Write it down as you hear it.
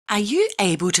Are you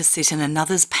able to sit in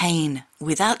another's pain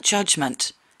without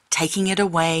judgment, taking it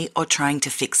away or trying to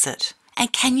fix it?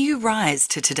 And can you rise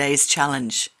to today's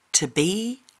challenge to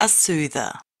be a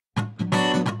soother?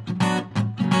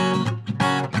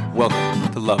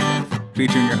 Welcome to Love Life,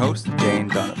 featuring your host, Jane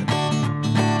Donovan.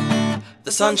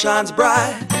 The sun shines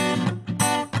bright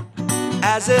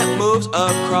as it moves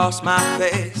across my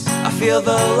face. I feel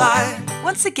the light.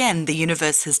 Once again, the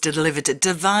universe has delivered a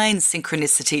divine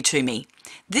synchronicity to me,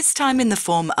 this time in the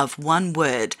form of one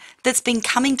word that's been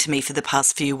coming to me for the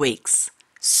past few weeks: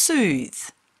 soothe.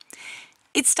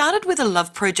 It started with a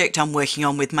love project I'm working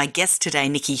on with my guest today,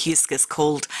 Nikki Huskis,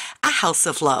 called A House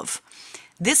of Love.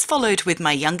 This followed with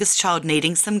my youngest child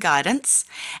needing some guidance,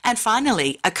 and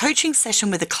finally a coaching session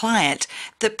with a client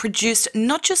that produced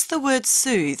not just the word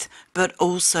soothe, but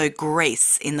also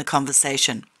grace in the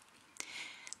conversation.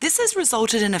 This has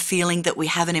resulted in a feeling that we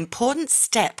have an important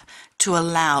step to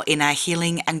allow in our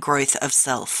healing and growth of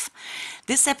self.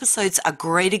 This episode's a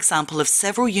great example of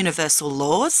several universal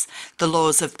laws, the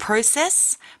laws of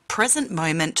process, present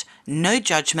moment, no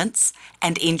judgments,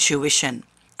 and intuition.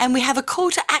 And we have a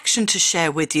call to action to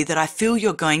share with you that I feel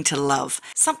you're going to love,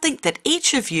 something that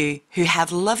each of you who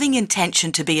have loving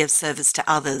intention to be of service to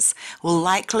others will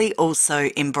likely also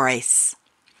embrace.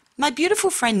 My beautiful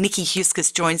friend Nikki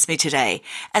Huskis joins me today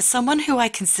as someone who I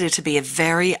consider to be a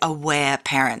very aware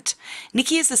parent.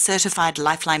 Nikki is a certified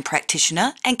Lifeline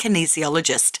practitioner and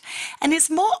kinesiologist and is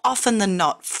more often than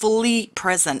not fully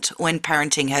present when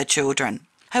parenting her children.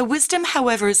 Her wisdom,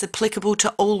 however, is applicable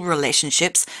to all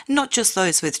relationships, not just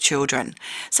those with children.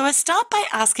 So I start by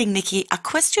asking Nikki a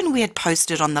question we had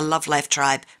posted on the Love Life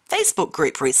Tribe Facebook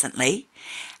group recently.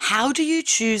 How do you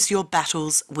choose your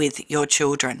battles with your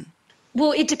children?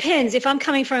 Well, it depends. If I'm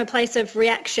coming from a place of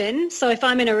reaction, so if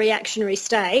I'm in a reactionary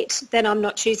state, then I'm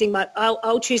not choosing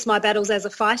I'll choose my battles as a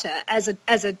fighter,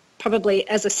 probably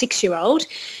as a 6-year-old,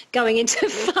 going into a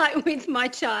fight with my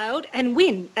child and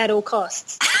win at all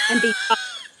costs and be.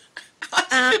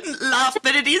 I shouldn't laugh,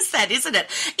 but it is that, isn't it?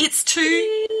 It's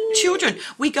two children.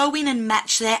 We go in and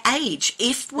match their age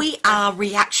if we are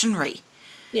reactionary.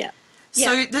 Yeah.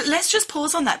 So let's just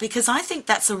pause on that, because I think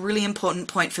that's a really important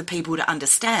point for people to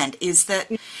understand, is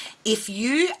that if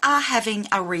you are having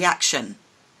a reaction,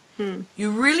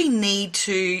 you really need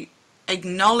to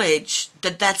acknowledge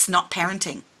that that's not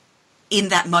parenting in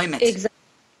that moment. Exactly.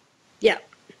 Yeah.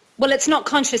 Well, it's not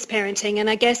conscious parenting. And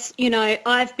I guess,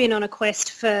 I've been on a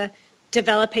quest for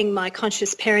developing my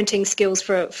conscious parenting skills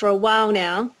for a while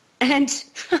now. And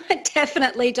I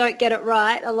definitely don't get it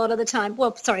right a lot of the time.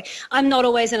 Well, sorry, I'm not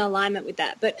always in alignment with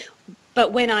that.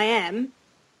 But when I am,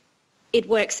 it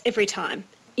works every time.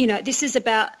 This is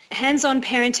about hands-on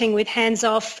parenting with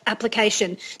hands-off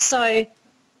application. So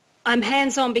I'm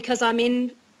hands-on because I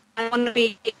want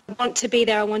to be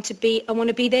there. I want to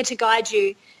be there to guide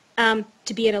you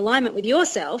to be in alignment with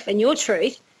yourself and your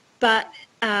truth. But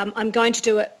I'm going to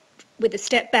do it with a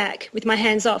step back, with my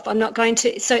hands off. I'm not going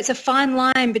to. So it's a fine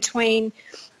line between,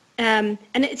 and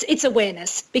it's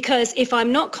awareness, because if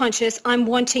I'm not conscious, I'm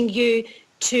wanting you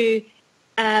to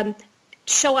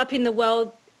show up in the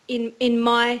world in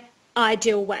my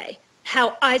ideal way,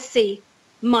 how I see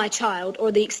my child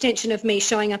or the extension of me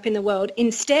showing up in the world,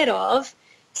 instead of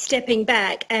stepping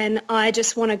back and I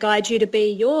just want to guide you to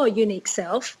be your unique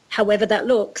self, however that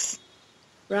looks,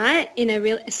 right?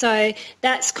 So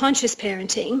that's conscious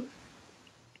parenting.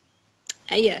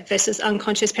 Versus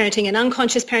unconscious parenting. And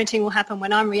unconscious parenting will happen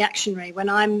when I'm reactionary, when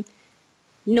I'm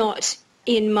not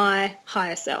in my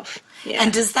higher self. Yeah.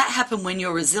 And does that happen when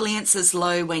your resilience is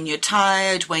low, when you're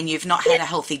tired, when you've not had a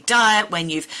healthy diet, when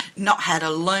you've not had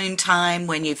alone time,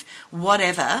 when you've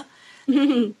whatever?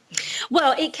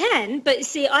 Well, it can, but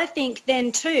see, I think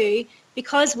then too,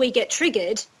 because we get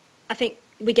triggered, I think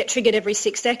we get triggered every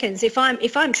 6 seconds. If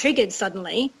I'm triggered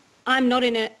suddenly, I'm not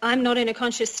in a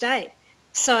conscious state.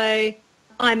 So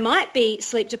I might be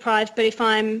sleep deprived, but if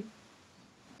I'm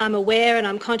aware and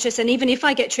I'm conscious, and even if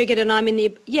I get triggered and I'm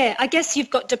I guess you've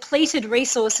got depleted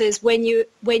resources when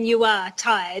you are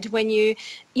tired, when you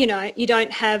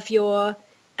don't have your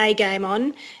A game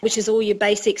on, which is all your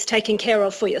basics taken care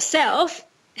of for yourself,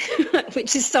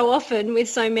 which is so often with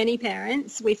so many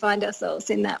parents, we find ourselves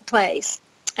in that place.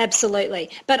 Absolutely.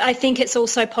 But I think it's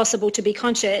also possible to be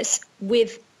conscious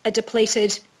with a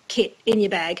depleted kit in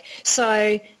your bag.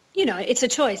 So, it's a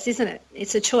choice, isn't it?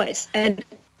 It's a choice. And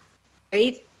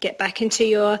breathe, get back into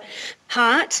your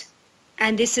heart.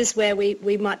 And this is where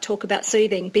we might talk about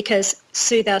soothing, because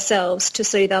soothe ourselves to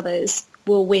soothe others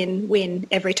will win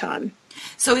every time.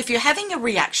 So if you're having a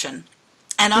reaction,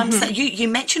 and you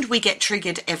mentioned we get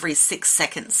triggered every 6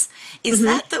 seconds, is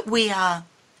that we are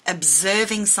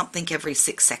observing something every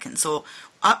 6 seconds, or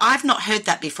I've not heard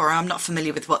that before. I'm not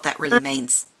familiar with what that really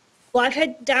means. Well, I've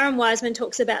heard Darren Wiseman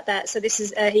talks about that. So this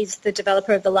is he's the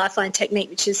developer of the Lifeline technique,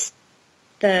 which is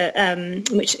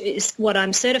what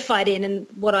I'm certified in and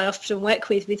what I often work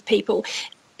with people.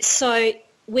 So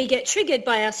we get triggered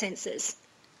by our senses,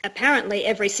 apparently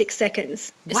every 6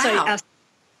 seconds. Wow. So our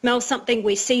smell something,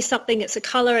 we see something, it's a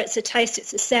colour, it's a taste,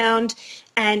 it's a sound,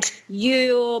 and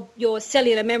your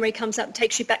cellular memory comes up and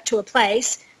takes you back to a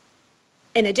place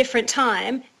in a different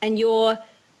time, and your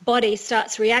body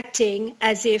starts reacting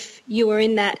as if you were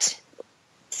in that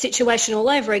situation all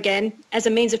over again as a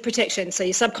means of protection. So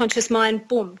your subconscious mind,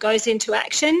 boom, goes into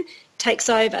action, takes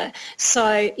over.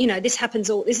 So, this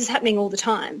is happening all the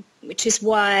time, which is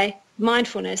why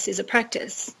mindfulness is a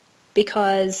practice,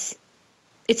 because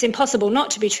it's impossible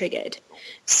not to be triggered.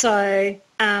 So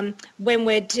when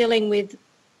we're dealing with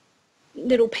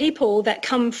little people that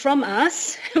come from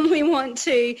us, we want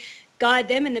to guide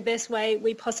them in the best way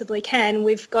we possibly can.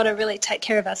 We've got to really take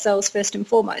care of ourselves first and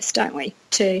foremost, don't we,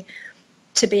 to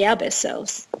be our best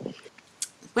selves.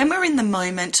 When we're in the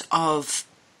moment of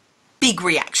big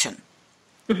reaction,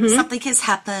 something has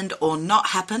happened or not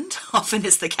happened, often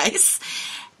is the case,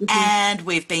 and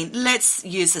we've been, let's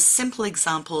use a simple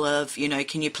example of,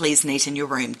 can you please neaten your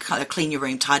room, clean your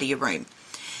room, tidy your room.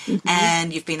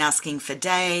 And you've been asking for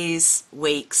days,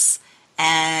 weeks,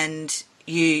 and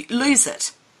you lose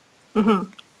it.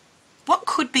 What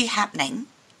could be happening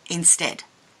instead?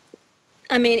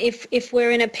 I mean, if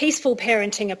we're in a peaceful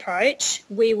parenting approach,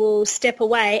 we will step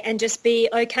away and just be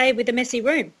okay with a messy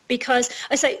room. Because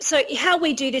so how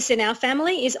we do this in our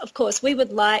family is, of course, we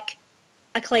would like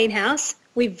a clean house.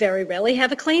 We very rarely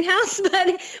have a clean house,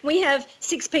 but we have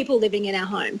 6 people living in our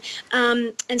home.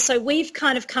 And so we've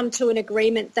kind of come to an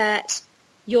agreement that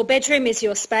your bedroom is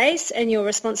your space and your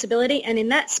responsibility. And in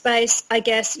that space, I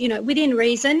guess, within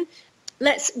reason,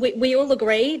 we all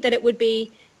agree that it would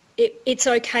be, it's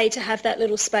okay to have that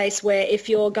little space where if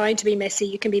you're going to be messy,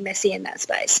 you can be messy in that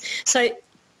space. So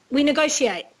we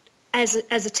negotiate as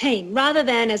a team, rather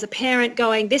than as a parent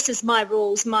going, this is my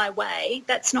rules, my way.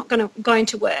 That's not going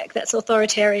to work. That's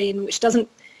authoritarian, which doesn't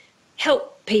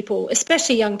help people,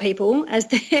 especially young people, as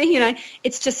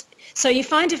it's just, so you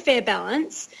find a fair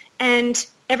balance and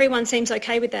everyone seems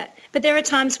okay with that. But there are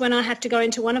times when I have to go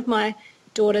into one of my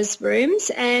daughter's rooms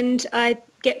and I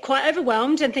get quite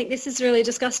overwhelmed and think, this is really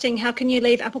disgusting. How can you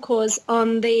leave apple cores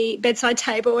on the bedside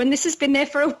table? And this has been there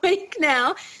for a week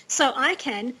now. So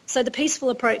the peaceful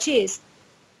approach is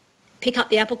pick up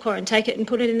the apple core and take it and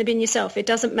put it in the bin yourself. It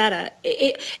doesn't matter.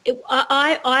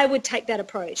 I would take that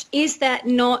approach. Is that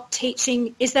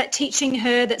teaching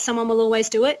her that someone will always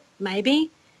do it? Maybe,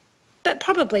 but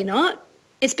probably not.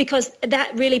 It's because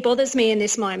that really bothers me in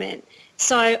this moment.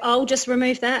 So I'll just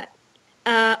remove that.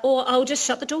 Or I'll just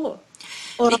shut the door.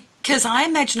 Because I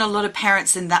imagine a lot of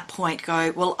parents in that point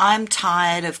go, well, I'm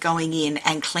tired of going in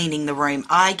and cleaning the room.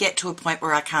 I get to a point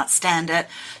where I can't stand it,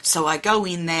 so I go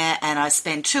in there and I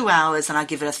spend 2 hours and I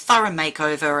give it a thorough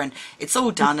makeover and it's all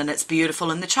done and it's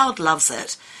beautiful and the child loves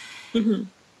it.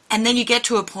 And then you get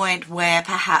to a point where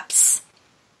perhaps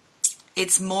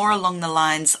it's more along the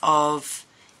lines of,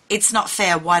 it's not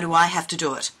fair, why do I have to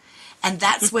do it? And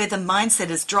that's where the mindset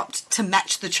has dropped to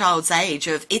match the child's age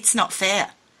of, it's not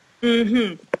fair.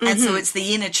 And so it's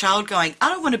the inner child going, I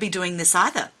don't want to be doing this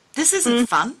either. This isn't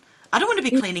fun. I don't want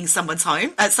to be cleaning someone's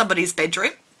home, somebody's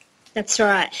bedroom. That's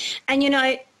right. And,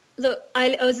 look,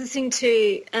 I was listening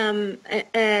to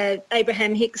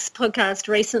Abraham Hicks' podcast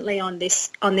recently on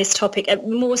this topic,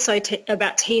 more so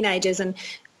about teenagers,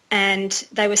 and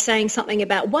they were saying something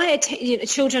about why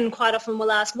children quite often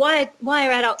will ask, why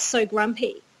are adults so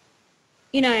grumpy?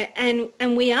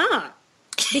 And we are,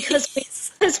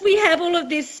 because we have all of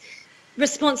this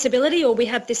responsibility, or we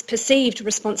have this perceived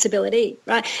responsibility,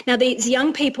 right? Now, these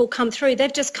young people come through,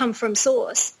 they've just come from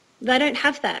source. They don't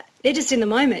have that. They're just in the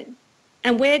moment.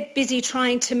 And we're busy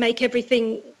trying to make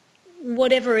everything,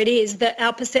 whatever it is that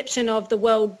our perception of the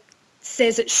world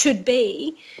says it should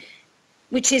be,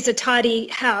 which is a tidy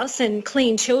house and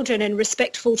clean children and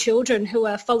respectful children who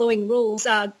are following rules,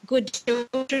 are good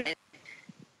children.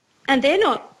 And they're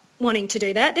not wanting to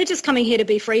do that. They're just coming here to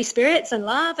be free spirits and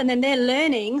love, and then they're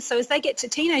learning. So as they get to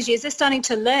teenage years, they're starting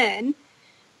to learn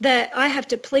that I have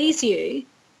to please you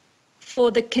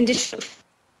for the conditional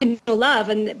love.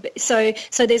 And so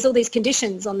there's all these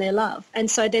conditions on their love. And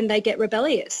so then they get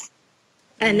rebellious.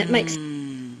 And it makes...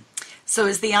 So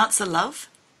is the answer love?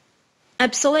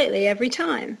 Absolutely, every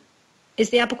time. Is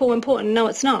the apple core important? No,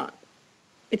 it's not.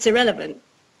 It's irrelevant.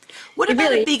 What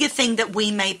about a bigger thing that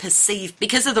we may perceive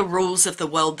because of the rules of the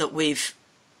world that we've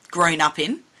grown up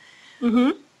in?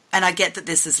 And I get that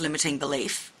this is limiting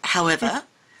belief. However,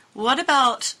 what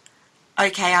about,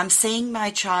 okay, I'm seeing my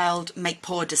child make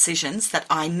poor decisions that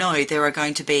I know there are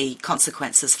going to be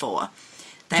consequences for.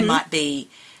 They might be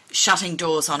shutting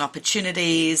doors on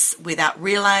opportunities without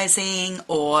realizing,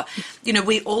 or, you know,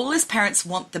 we all as parents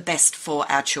want the best for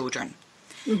our children.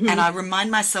 And I remind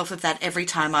myself of that every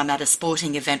time I'm at a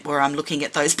sporting event where I'm looking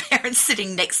at those parents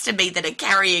sitting next to me that are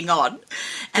carrying on.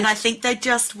 And I think they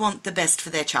just want the best for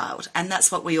their child. And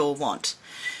that's what we all want.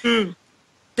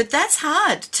 But that's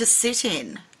hard to sit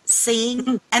in,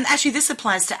 seeing, and actually this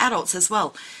applies to adults as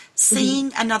well,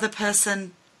 seeing another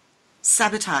person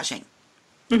sabotaging.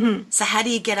 So how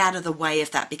do you get out of the way of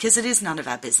that? Because it is none of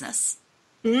our business.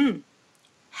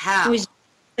 How?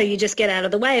 So you just get out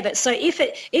of the way of it. So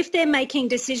if they're making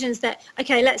decisions that,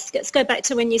 okay, let's go back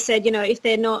to when you said, you know, if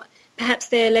they're not, perhaps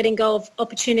they're letting go of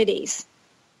opportunities,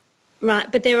 right?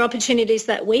 But there are opportunities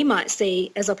that we might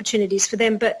see as opportunities for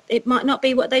them, but it might not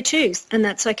be what they choose, and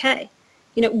that's okay.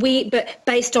 You know, but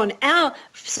based on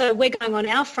so we're going on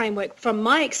our framework from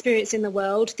my experience in the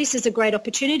world, this is a great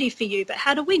opportunity for you, but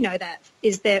how do we know that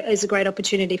there is a great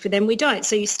opportunity for them? We don't.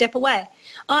 So you step away.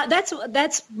 That's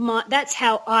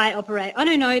how I operate. I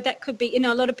don't know, that could be, you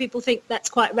know, a lot of people think that's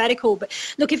quite radical, but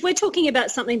look, if we're talking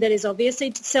about something that is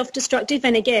obviously self-destructive,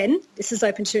 and again, this is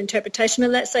open to interpretation,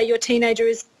 and let's say your teenager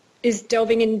is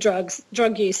delving in drug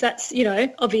use, that's, you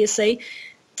know, obviously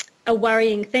a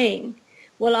worrying thing.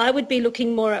 Well, I would be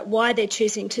looking more at why they're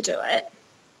choosing to do it.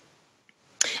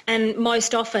 And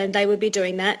most often they would be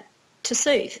doing that to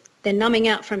soothe. They're numbing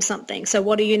out from something. So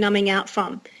what are you numbing out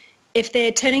from? If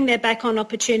they're turning their back on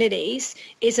opportunities,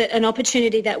 is it an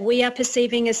opportunity that we are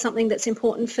perceiving as something that's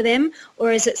important for them,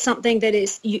 or is it something that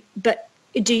is if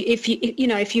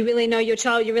you really know your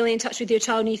child, you're really in touch with your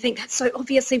child, and you think that's so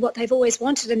obviously what they've always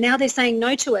wanted, and now they're saying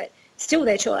no to it, still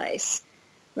their choice,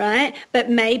 right?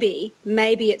 But maybe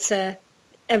it's a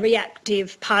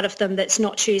reactive part of them that's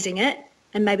not choosing it,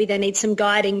 and maybe they need some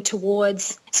guiding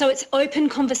towards. So it's open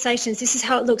conversations. This is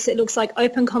how it looks. It looks like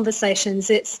open conversations.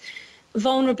 It's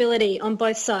vulnerability on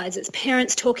both sides. It's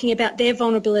parents talking about their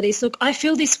vulnerabilities. Look, I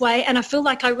feel this way, and I feel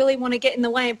like I really want to get in the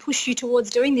way and push you towards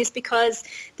doing this because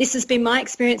this has been my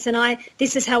experience, and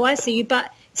this is how I see you.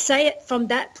 But say it from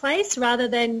that place rather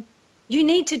than, you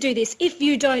need to do this. If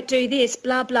you don't do this,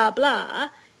 blah, blah, blah.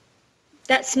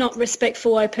 That's not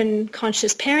respectful, open,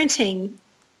 conscious parenting.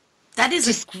 That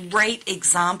is a great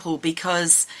example,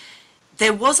 because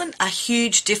there wasn't a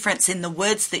huge difference in the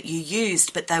words that you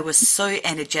used, but they were so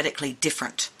energetically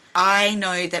different. I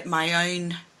know that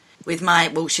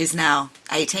she's now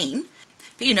 18,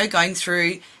 but, you know, going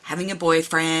through having a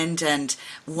boyfriend and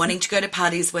wanting to go to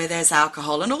parties where there's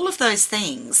alcohol and all of those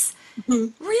things,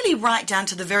 really right down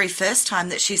to the very first time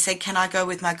that she said, can I go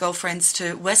with my girlfriends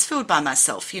to Westfield by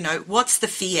myself? You know, what's the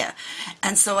fear?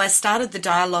 And so I started the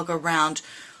dialogue around,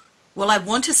 well, I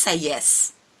want to say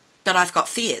yes, but I've got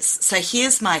fears. So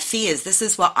here's my fears. This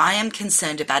is what I am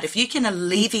concerned about. If you can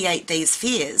alleviate these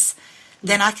fears,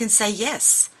 then I can say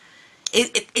yes.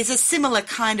 It is a similar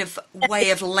kind of way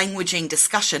of languaging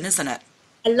discussion, isn't it?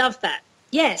 I love that.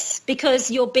 Yes,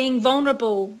 because you're being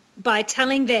vulnerable by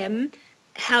telling them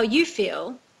how you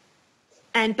feel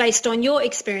and based on your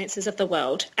experiences of the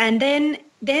world. And then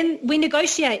we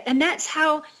negotiate. And that's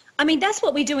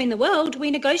what we do in the world. We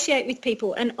negotiate with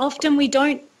people, and often we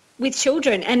don't with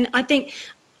children. And I think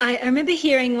I remember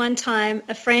hearing one time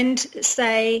a friend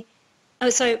say,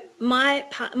 so my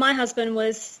husband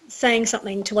was saying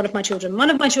something to one of my children. One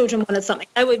of my children wanted something.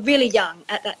 They were really young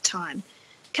at that time.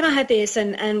 Can I have this?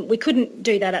 And we couldn't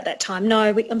do that at that time.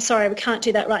 No, I'm sorry, we can't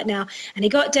do that right now. And he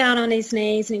got down on his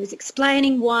knees and he was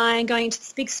explaining why and going into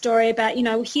this big story about, you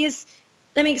know,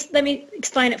 let me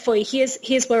explain it for you.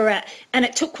 Here's where we're at. And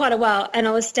it took quite a while. And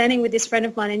I was standing with this friend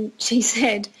of mine, and she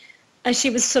said, and she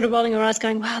was sort of rolling her eyes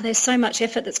going, wow, there's so much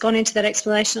effort that's gone into that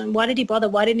explanation. And why did he bother?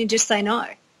 Why didn't he just say no?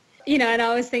 You know, and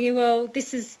I was thinking, well,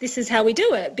 this is how we do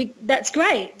it. That's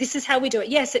great. This is how we do it.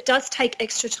 Yes, it does take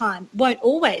extra time. Won't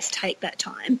always take that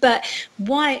time. But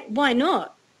why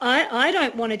not? I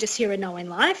don't want to just hear a no in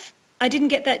life. I didn't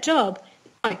get that job.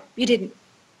 No, you didn't.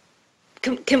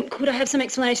 Could I have some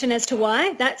explanation as to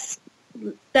why? That's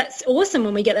awesome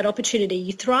when we get that opportunity.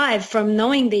 You thrive from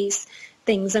knowing these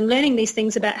things and learning these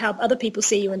things about how other people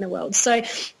see you in the world. So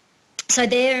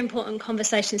they're important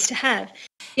conversations to have.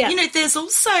 Yeah. You know,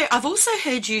 I've also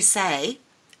heard you say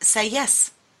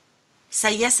yes.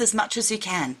 Say yes as much as you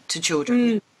can to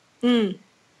children. And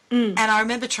I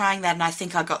remember trying that, and I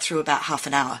think I got through about half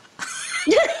an hour.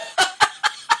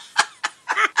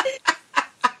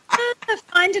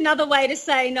 another way to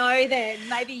say no then.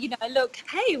 Maybe, look,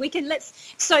 hey,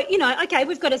 so, okay,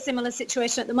 we've got a similar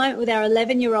situation at the moment with our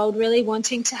 11-year-old really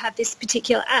wanting to have this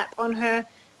particular app on her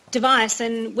device,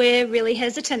 and we're really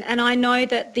hesitant. And I know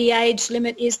that the age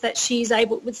limit is that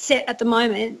set at the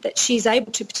moment that she's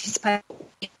able to participate.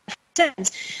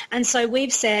 And so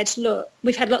we've said, look,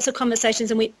 we've had lots of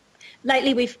conversations, and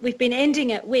lately we've been ending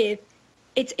it with,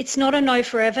 it's not a no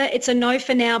forever, it's a no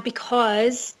for now,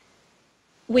 because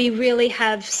we really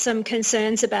have some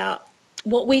concerns about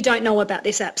what we don't know about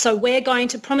this app. So we're going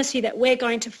to promise you that we're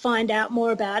going to find out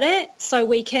more about it so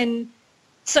we can...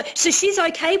 So she's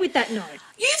okay with that no.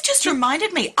 You've just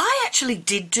reminded me, I actually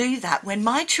did do that when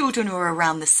my children were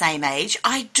around the same age.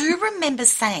 I do remember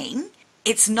saying,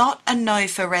 it's not a no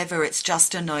forever, it's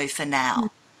just a no for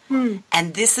now. Mm-hmm.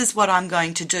 And this is what I'm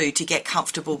going to do to get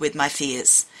comfortable with my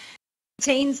fears.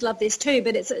 Teens love this too,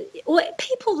 but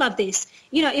people love this.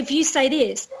 If you say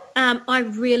this, I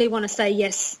really want to say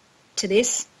yes to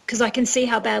this because I can see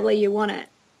how badly you want it.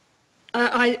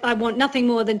 I want nothing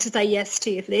more than to say yes to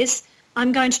you for this.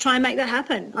 I'm going to try and make that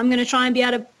happen. I'm going to try and be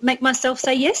able to make myself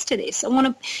say yes to this. I want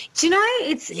to,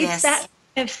 it's that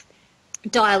kind of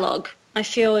dialogue I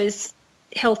feel is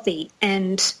healthy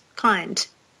and kind,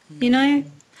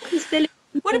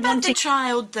 What about the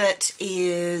child that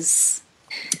is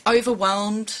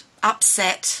overwhelmed,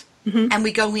 upset, and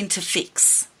we go into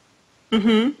fix?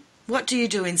 Mm-hmm. What do you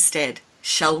do instead?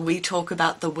 Shall we talk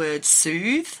about the word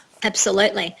soothe?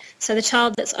 Absolutely. So the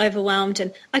child that's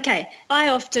overwhelmed I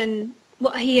often,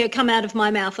 what I hear come out of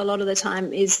my mouth a lot of the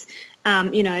time is,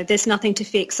 there's nothing to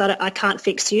fix. I can't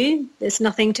fix you. There's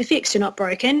nothing to fix. You're not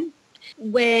broken.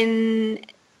 When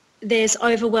there's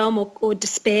overwhelm or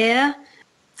despair.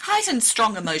 Heightened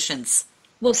strong emotions.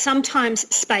 Well,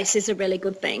 sometimes space is a really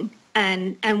good thing.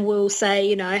 And we'll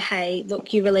say, hey,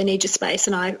 look, you really need your space,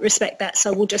 and I respect that.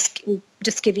 So we'll just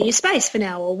give you your space for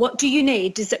now. Or what do you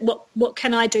need? What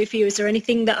can I do for you? Is there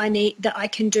anything that I need that I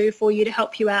can do for you to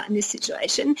help you out in this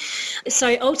situation?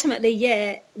 So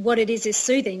ultimately, what it is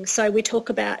soothing. So we talk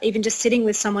about even just sitting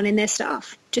with someone in their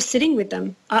stuff, just sitting with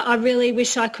them. I really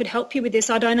wish I could help you with this.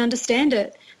 I don't understand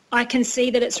it. I can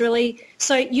see that it's really,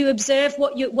 so you observe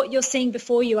what you're seeing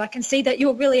before you. I can see that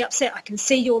you're really upset. I can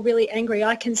see you're really angry.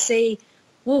 I can see,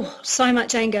 so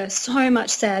much anger, so much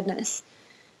sadness.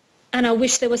 And I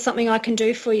wish there was something I can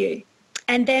do for you.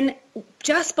 And then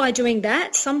just by doing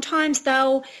that, sometimes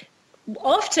my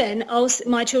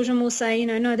children will say,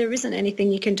 no, there isn't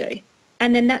anything you can do.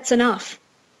 And then that's enough,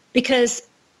 because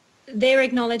they're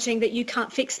acknowledging that you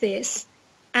can't fix this.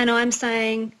 And I'm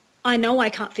saying, I know I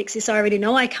can't fix this. I already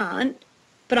know I can't,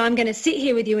 but I'm going to sit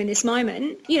here with you in this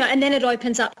moment, and then it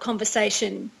opens up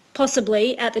conversation,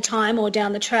 possibly at the time or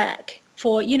down the track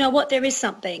for, there is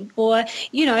something, or,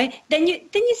 then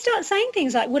you start saying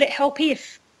things like, would it help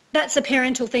if? That's a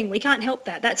parental thing. We can't help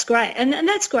that. That's great. And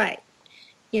that's great,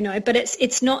 but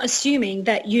it's not assuming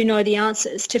that you know the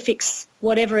answers to fix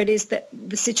whatever it is that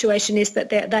the situation is that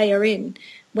they are in.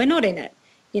 We're not in it.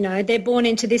 They're born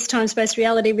into this time-space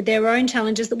reality with their own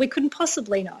challenges that we couldn't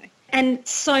possibly know. And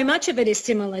so much of it is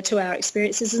similar to our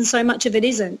experiences, and so much of it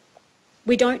isn't.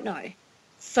 We don't know.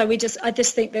 So I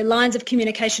just think the lines of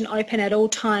communication open at all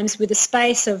times with a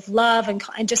space of love and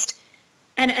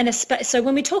a space. So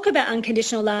when we talk about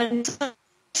unconditional love,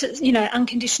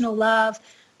 unconditional love,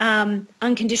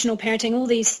 unconditional parenting, all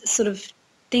these sort of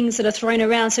things that are thrown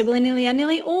around so willy-nilly are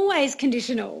nearly always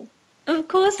conditional. Of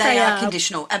course they are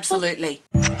conditional, absolutely.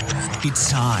 It's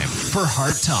time for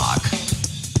Heart Talk.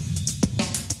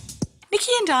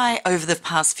 Nikki and I, over the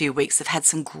past few weeks, have had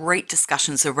some great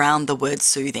discussions around the word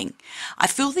soothing. I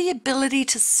feel the ability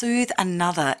to soothe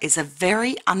another is a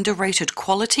very underrated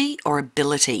quality or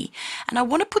ability, and I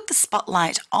want to put the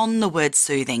spotlight on the word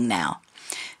soothing now.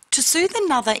 To soothe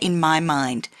another, in my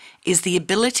mind, is the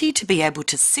ability to be able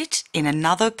to sit in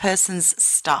another person's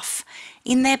stuff,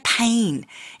 in their pain,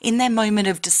 in their moment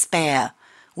of despair,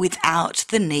 without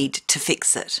the need to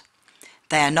fix it.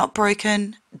 They are not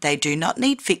broken, they do not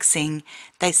need fixing,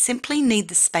 they simply need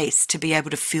the space to be able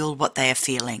to feel what they are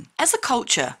feeling. As a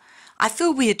culture, I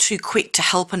feel we are too quick to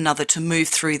help another to move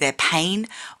through their pain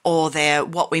or their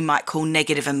what we might call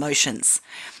negative emotions.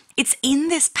 It's in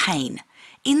this pain,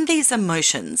 in these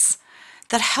emotions,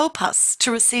 that help us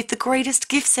to receive the greatest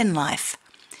gifts in life.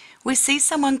 We see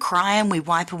someone cry and we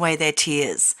wipe away their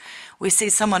tears. We see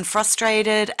someone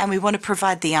frustrated and we want to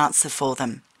provide the answer for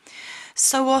them.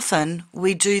 So often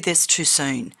we do this too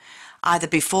soon, either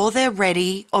before they're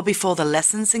ready or before the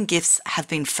lessons and gifts have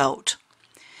been felt.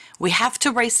 We have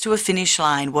to race to a finish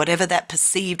line, whatever that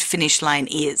perceived finish line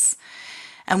is,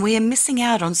 and we are missing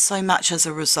out on so much as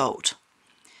a result.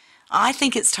 I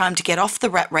think it's time to get off the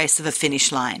rat race of a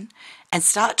finish line and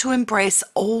start to embrace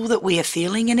all that we are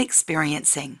feeling and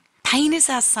experiencing. Pain is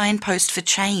our signpost for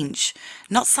change,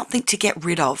 not something to get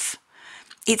rid of.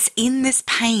 It's in this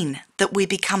pain that we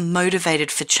become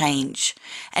motivated for change.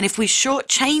 And if we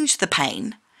shortchange the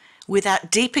pain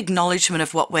without deep acknowledgement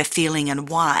of what we're feeling and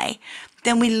why,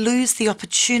 then we lose the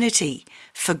opportunity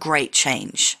for great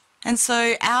change. And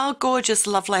so our gorgeous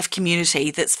Love Life community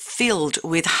that's filled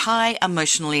with high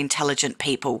emotionally intelligent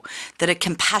people, that are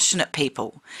compassionate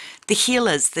people, the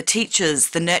healers, the teachers,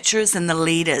 the nurturers and the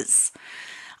leaders,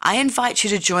 I invite you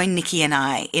to join Nikki and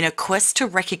I in a quest to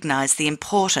recognize the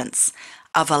importance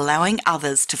of allowing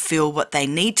others to feel what they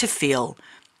need to feel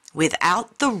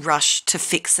without the rush to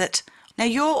fix it. Now,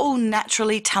 you're all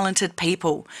naturally talented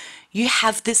people. You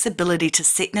have this ability to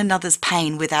sit in another's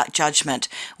pain without judgment,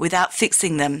 without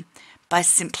fixing them, by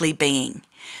simply being.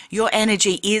 Your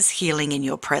energy is healing in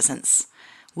your presence,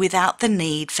 without the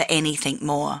need for anything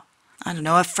more. I don't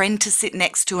know, a friend to sit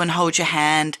next to and hold your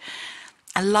hand,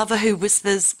 a lover who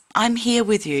whispers, "I'm here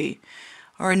with you,"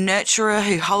 or a nurturer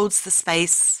who holds the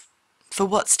space for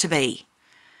what's to be.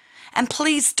 And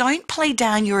please don't play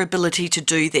down your ability to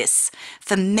do this,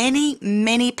 for many,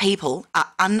 many people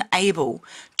are unable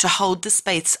to hold the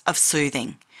space of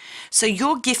soothing. So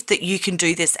your gift that you can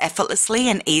do this effortlessly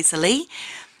and easily,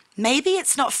 maybe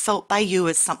it's not felt by you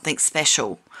as something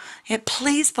special. Yet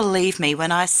please believe me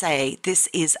when I say this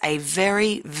is a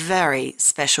very, very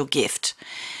special gift.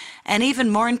 And even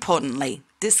more importantly,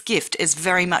 this gift is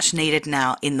very much needed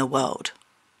now in the world.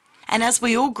 And as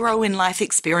we all grow in life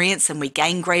experience and we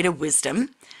gain greater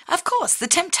wisdom, of course, the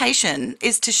temptation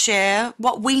is to share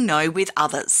what we know with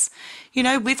others. You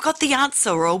know, we've got the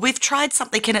answer, or we've tried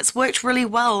something and it's worked really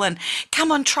well, and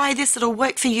come on, try this, it'll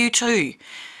work for you too.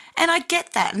 And I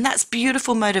get that, and that's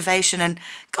beautiful motivation. And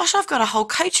gosh, I've got a whole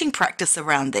coaching practice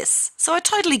around this, so I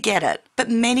totally get it. But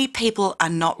many people are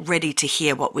not ready to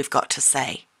hear what we've got to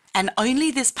say. And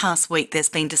only this past week, there's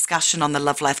been discussion on the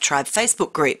Love Life Tribe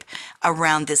Facebook group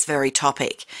around this very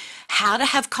topic. How to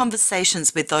have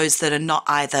conversations with those that are not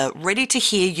either ready to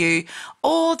hear you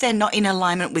or they're not in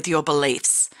alignment with your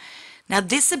beliefs. Now,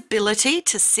 this ability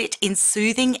to sit in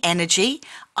soothing energy,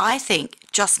 I think,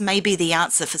 just may be the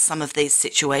answer for some of these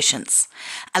situations.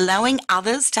 Allowing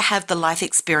others to have the life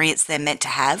experience they're meant to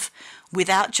have,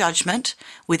 without judgment,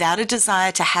 without a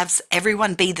desire to have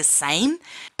everyone be the same,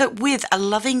 but with a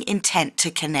loving intent to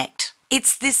connect.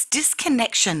 It's this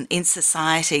disconnection in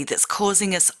society that's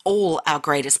causing us all our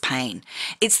greatest pain.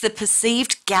 It's the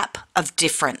perceived gap of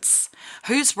difference.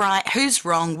 Who's right, who's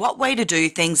wrong, what way to do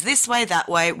things, this way, that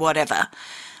way, whatever.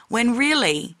 When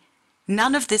really,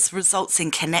 none of this results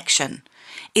in connection.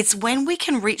 It's when we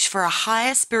can reach for a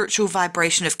higher spiritual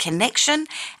vibration of connection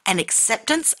and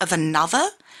acceptance of another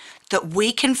that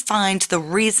we can find the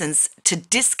reasons to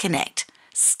disconnect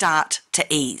start to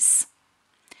ease.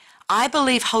 I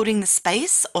believe holding the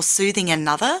space or soothing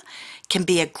another can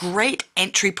be a great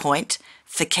entry point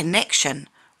for connection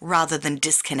rather than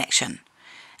disconnection.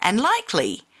 And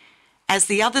likely, as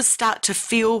the others start to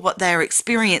feel what they're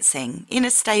experiencing in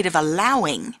a state of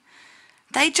allowing,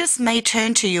 they just may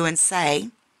turn to you and say,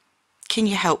 "Can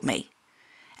you help me?"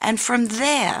 And from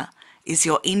there is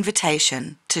your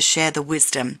invitation to share the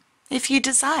wisdom if you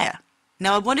desire.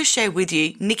 Now, I want to share with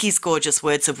you Nikki's gorgeous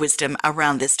words of wisdom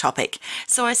around this topic.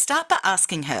 So I start by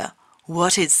asking her,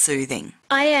 what is soothing?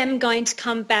 I am going to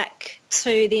come back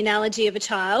to the analogy of a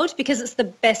child because it's the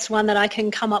best one that I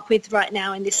can come up with right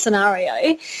now in this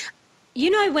scenario. You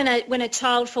know, when a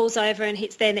child falls over and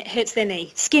hurts their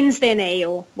knee, skins their knee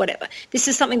or whatever. This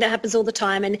is something that happens all the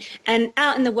time. And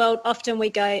out in the world, often we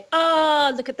go,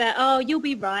 "Oh, look at that. Oh, you'll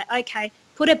be right. Okay,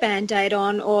 put a Band-Aid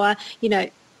on," or, you know,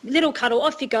 little cuddle,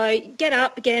 off you go, get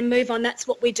up again, move on. That's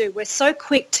what we do. We're so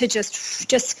quick to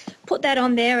just put that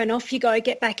on there and off you go,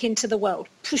 get back into the world,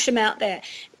 push them out there.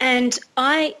 And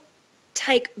I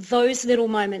take those little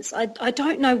moments. I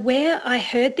don't know where I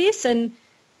heard this and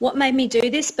what made me do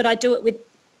this, but I do it with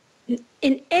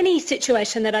in any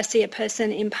situation that I see a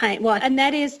person in pain. Well, and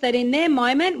that is that in their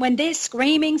moment when they're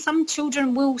screaming, some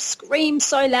children will scream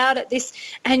so loud at this,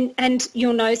 and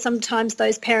you'll know sometimes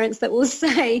those parents that will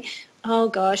say, "Oh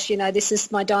gosh, you know, this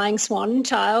is my dying swan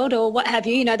child," or what have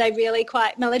you. You know, they're really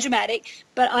quite melodramatic,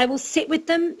 but I will sit with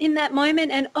them in that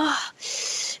moment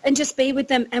and just be with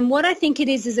them. And what I think it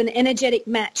is an energetic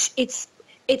match. It's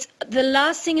the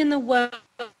last thing in the world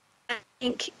I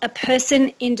think a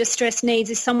person in distress needs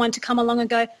is someone to come along and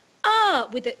go,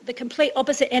 with the complete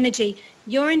opposite energy.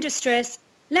 You're in distress.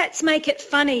 Let's make it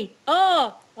funny.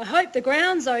 "Oh, I hope the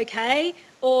ground's okay."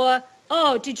 Or,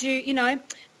 "Oh, did you, you know,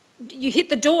 you hit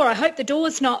the door. I hope the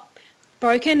door's not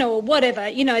broken or whatever,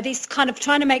 you know, this kind of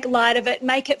trying to make light of it,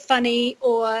 make it funny,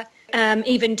 or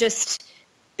even just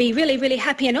be really, really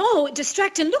happy and,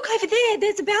 distract and look over there,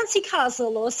 there's a bouncy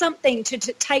castle or something to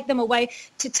take them away,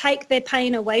 to take their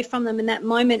pain away from them in that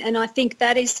moment. And I think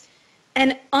that is,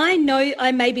 and I know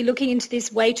I may be looking into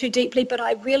this way too deeply, but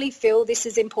I really feel this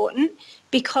is important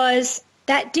because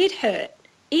that did hurt.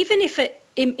 Even if it,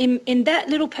 in that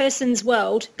little person's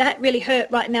world, that really hurt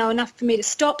right now enough for me to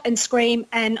stop and scream,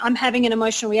 and I'm having an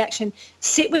emotional reaction.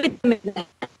 Sit with them in that.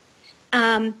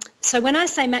 So when I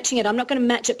say matching it, I'm not going to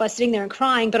match it by sitting there and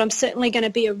crying, but I'm certainly going to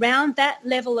be around that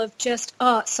level of just,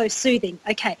 so soothing.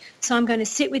 Okay, so I'm going to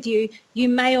sit with you. You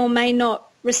may or may not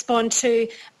respond to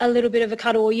a little bit of a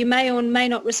cuddle, or you may or may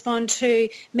not respond to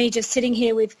me just sitting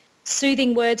here with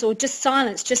soothing words or just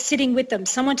silence, just sitting with them,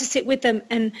 someone to sit with them.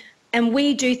 And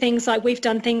we do things like, we've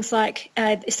done things like,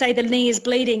 say the knee is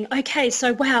bleeding. Okay,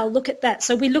 so wow, look at that.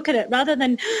 So we look at it rather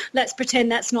than let's pretend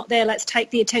that's not there. Let's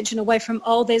take the attention away from,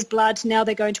 there's blood. Now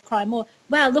they're going to cry more.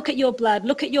 Wow, look at your blood.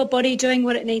 Look at your body doing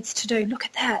what it needs to do. Look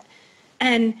at that.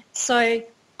 And so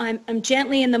I'm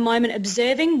gently in the moment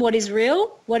observing what is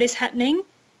real, what is happening.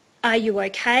 Are you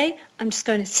okay? I'm just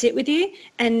going to sit with you.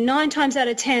 And 9 times out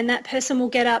of 10, that person will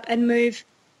get up and move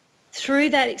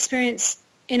through that experience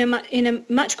in a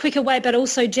much quicker way, but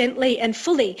also gently and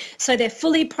fully. So they're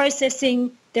fully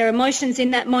processing their emotions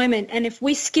in that moment. And if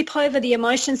we skip over the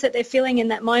emotions that they're feeling in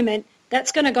that moment,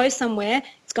 that's going to go somewhere.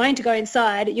 It's going to go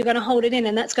inside. You're going to hold it in,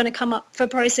 and that's going to come up for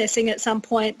processing at some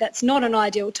point. That's not an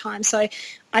ideal time. So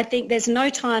I think there's no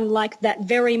time like that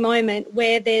very moment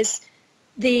where there's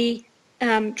the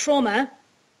trauma,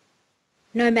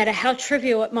 no matter how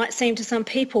trivial it might seem to some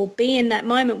people, be in that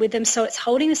moment with them. So it's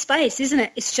holding a space, isn't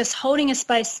it? It's just holding a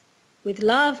space with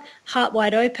love, heart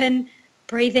wide open,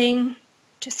 breathing,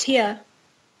 just here,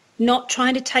 not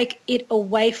trying to take it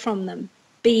away from them.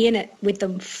 Be in it with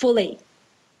them fully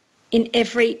in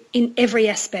every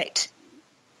aspect.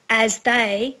 As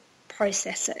they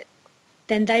process it,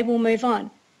 then they will move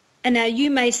on. And now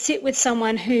you may sit with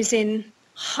someone who's in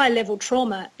high-level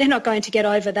trauma. They're not going to get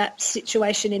over that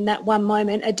situation in that one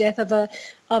moment, a death of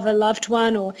a loved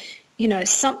one, or, you know,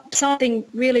 something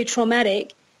really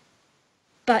traumatic.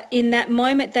 But in that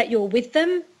moment that you're with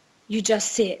them, you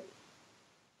just sit.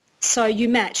 So you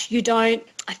match. You don't.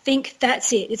 I think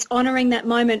that's it. It's honouring that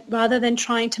moment rather than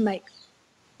trying to make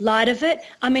light of it.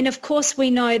 I mean, of course,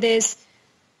 we know there's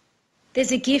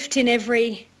a gift in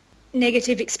every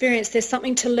negative experience. There's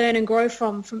something to learn and grow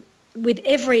from with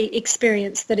every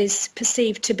experience that is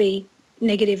perceived to be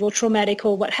negative or traumatic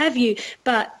or what have you.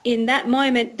 But in that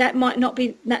moment, that might not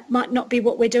be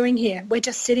what we're doing here. We're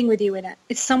just sitting with you in it.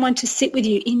 It's someone to sit with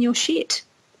you in your shit,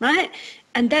 right?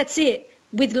 And that's it,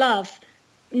 with love.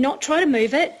 Not try to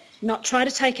move it, not try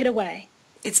to take it away.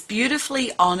 It's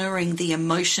beautifully honouring the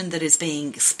emotion that is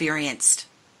being experienced.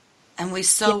 And we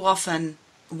so often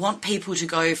want people to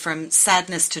go from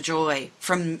sadness to joy,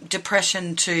 from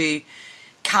depression to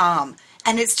calm.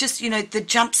 And it's just, you know, the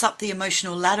jumps up the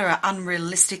emotional ladder are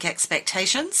unrealistic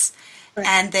expectations. Right.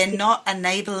 And they're not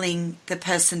enabling the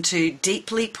person to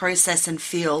deeply process and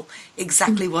feel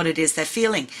exactly what it is they're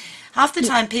feeling. Half the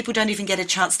time, people don't even get a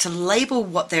chance to label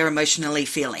what they're emotionally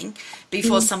feeling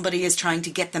before somebody is trying to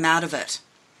get them out of it.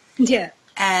 Yeah.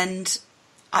 And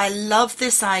I love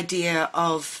this idea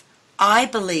of, I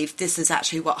believe this is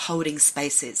actually what holding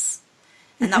space is.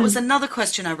 And that was another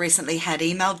question I recently had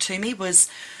emailed to me was,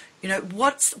 you know,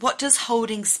 what does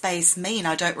holding space mean?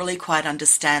 I don't really quite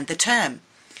understand the term.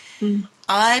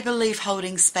 I believe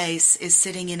holding space is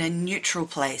sitting in a neutral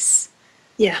place.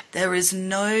 Yeah.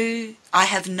 I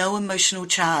have no emotional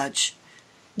charge.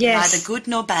 Yes. Neither good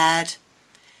nor bad.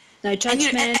 No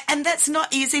judgment. And that's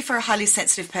not easy for a highly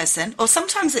sensitive person. Or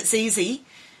sometimes it's easy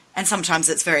and sometimes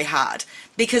it's very hard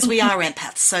because we are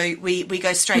empaths. So we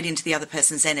go straight into the other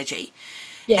person's energy.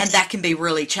 Yes. And that can be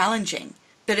really challenging.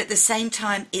 But at the same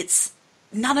time, it's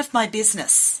none of my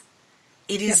business.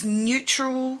 It is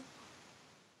neutral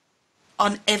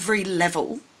on every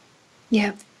level.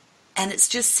 Yeah. And it's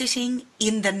just sitting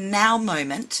in the now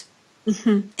moment,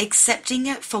 accepting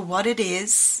it for what it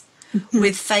is,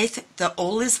 with faith that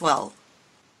all is well.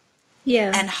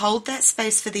 Yeah. And hold that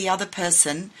space for the other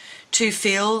person to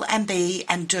feel and be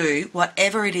and do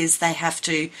whatever it is they have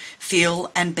to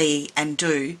feel and be and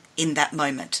do in that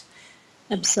moment.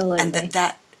 Absolutely. And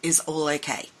that is all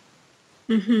okay.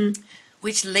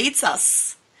 Which leads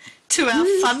us to our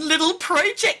fun little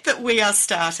project that we are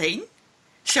starting.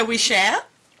 Shall we share?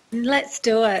 Let's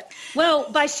do it.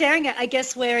 Well, by sharing it, I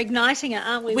guess we're igniting it,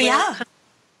 aren't we? We are.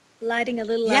 lighting a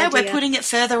little Yeah, idea. we're putting it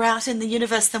further out in the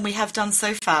universe than we have done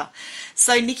so far.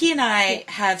 So Nikki and I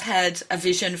have had a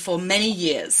vision for many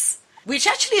years, which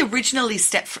actually originally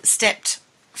stepped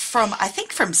from, I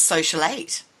think, from Social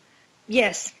 8.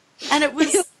 Yes. And it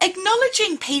was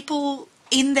acknowledging people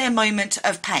in their moment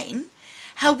of pain.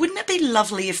 How wouldn't it be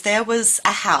lovely if there was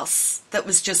a house that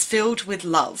was just filled with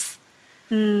love,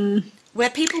 where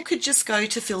people could just go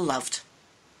to feel loved,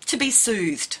 to be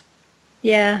soothed?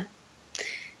 Yeah.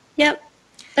 Yep.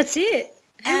 That's it.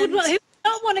 Who And- would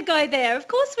not want to go there? Of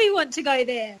course we want to go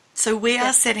there. So we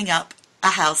are setting up a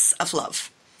house of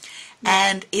love,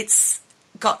 and it's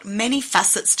got many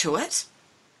facets to it.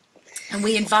 And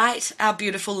we invite our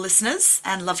beautiful listeners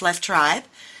and Love Life Tribe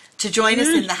to join us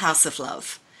in the house of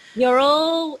love. You're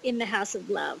all in the house of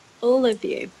love, all of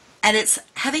you. And it's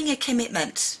having a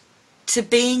commitment to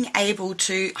being able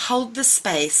to hold the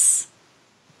space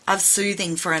of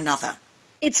soothing for another.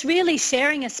 It's really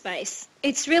sharing a space.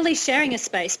 It's really sharing a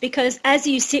space, because as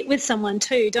you sit with someone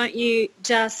too, don't you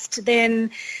just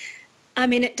then, I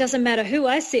mean, it doesn't matter who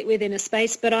I sit with in a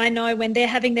space, but I know when they're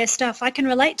having their stuff, I can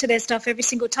relate to their stuff every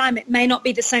single time. It may not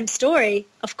be the same story,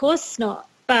 of course not,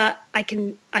 but I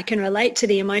can relate to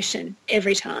the emotion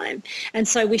every time. And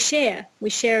so we share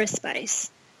a space.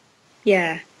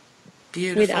 Yeah.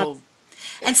 Beautiful.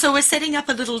 And so we're setting up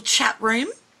a little chat room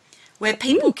where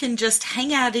people can just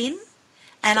hang out in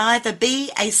and either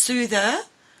be a soother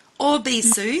or be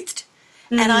soothed.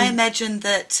 And I imagine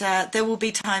that there will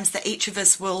be times that each of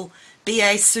us will be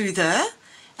a soother,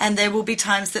 and there will be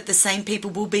times that the same people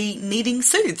will be needing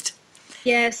soothed.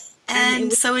 Yes.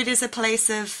 And so it is a place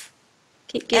of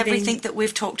keep giving. everything that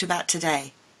we've talked about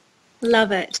today.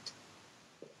 Love it.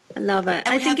 I love it.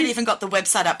 And we haven't even got the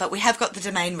website up, but we have got the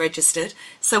domain registered,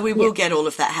 so we will get all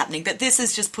of that happening. But this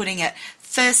is just putting it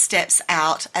first steps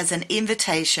out as an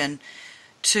invitation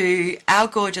to our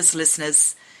gorgeous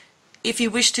listeners. If you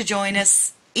wish to join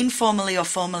us, informally or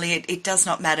formally, it does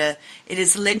not matter. It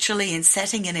is literally in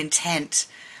setting an intent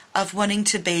of wanting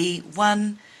to be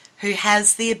one who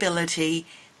has the ability,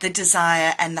 the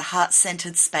desire, and the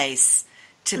heart-centered space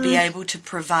to be able to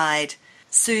provide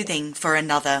soothing for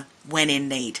another when in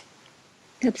need.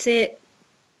 That's it.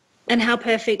 And how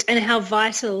perfect and how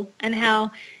vital and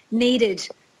how needed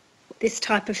this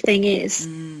type of thing is.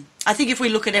 I think if we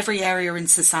look at every area in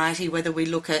society, whether we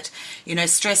look at,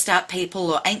 stressed out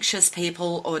people or anxious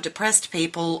people or depressed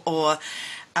people or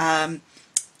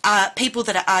people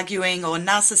that are arguing or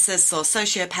narcissists or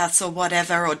sociopaths or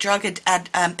whatever, or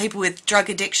people with drug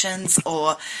addictions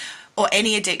or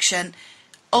any addiction,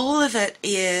 all of it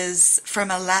is from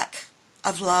a lack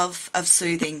of love, of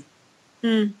soothing.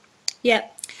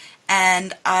 Yep.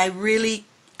 And I really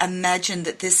imagine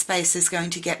that this space is going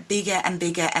to get bigger and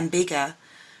bigger and bigger,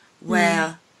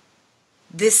 where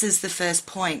this is the first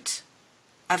point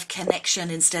of connection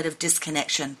instead of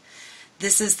disconnection.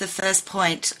 This is the first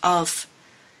point of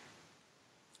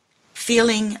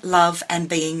feeling love and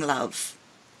being love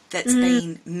that's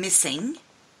been missing.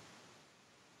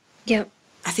 Yep.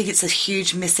 I think it's a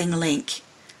huge missing link.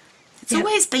 It's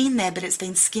always been there, but it's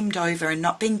been skimmed over and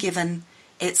not been given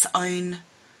its own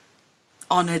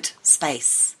honoured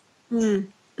space.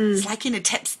 It's like in a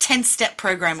 10-step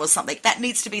program or something. That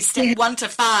needs to be step 1 to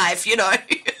 5,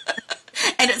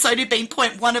 and it's only been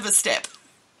point 1 of a step.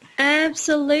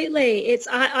 Absolutely. It's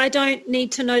I don't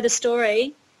need to know the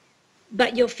story,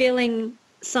 but you're feeling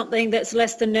something that's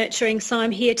less than nurturing, so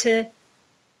I'm here to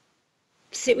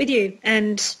sit with you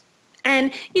and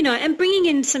bringing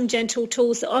in some gentle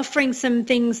tools, offering some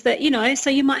things that, so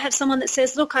you might have someone that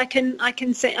says, look, I can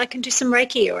do some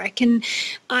Reiki, or I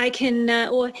can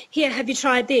or here, have you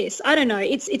tried this? I don't know.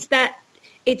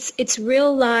 It's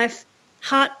real life,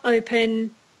 heart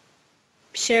open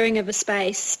sharing of a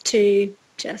space to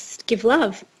just give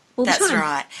love all the time. That's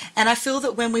right. And I feel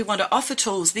that when we want to offer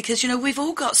tools, because, we've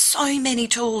all got so many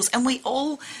tools, and we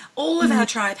all of our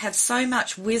tribe have so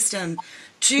much wisdom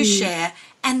to share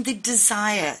and the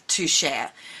desire to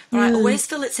share. But I always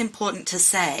feel it's important to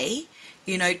say,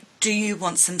 do you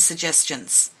want some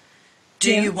suggestions?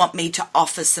 Do you want me to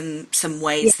offer some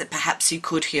ways that perhaps you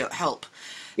could help?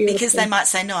 Beautiful. Because they might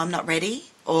say, no, I'm not ready,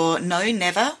 or no,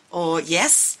 never, or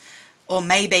yes, or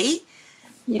maybe.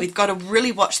 We've got to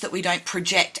really watch that we don't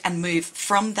project and move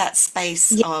from that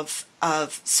space of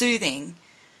soothing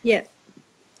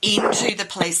into the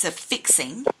place of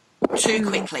fixing too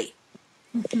quickly.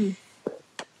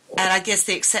 And I guess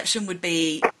the exception would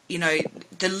be,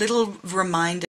 the little reminder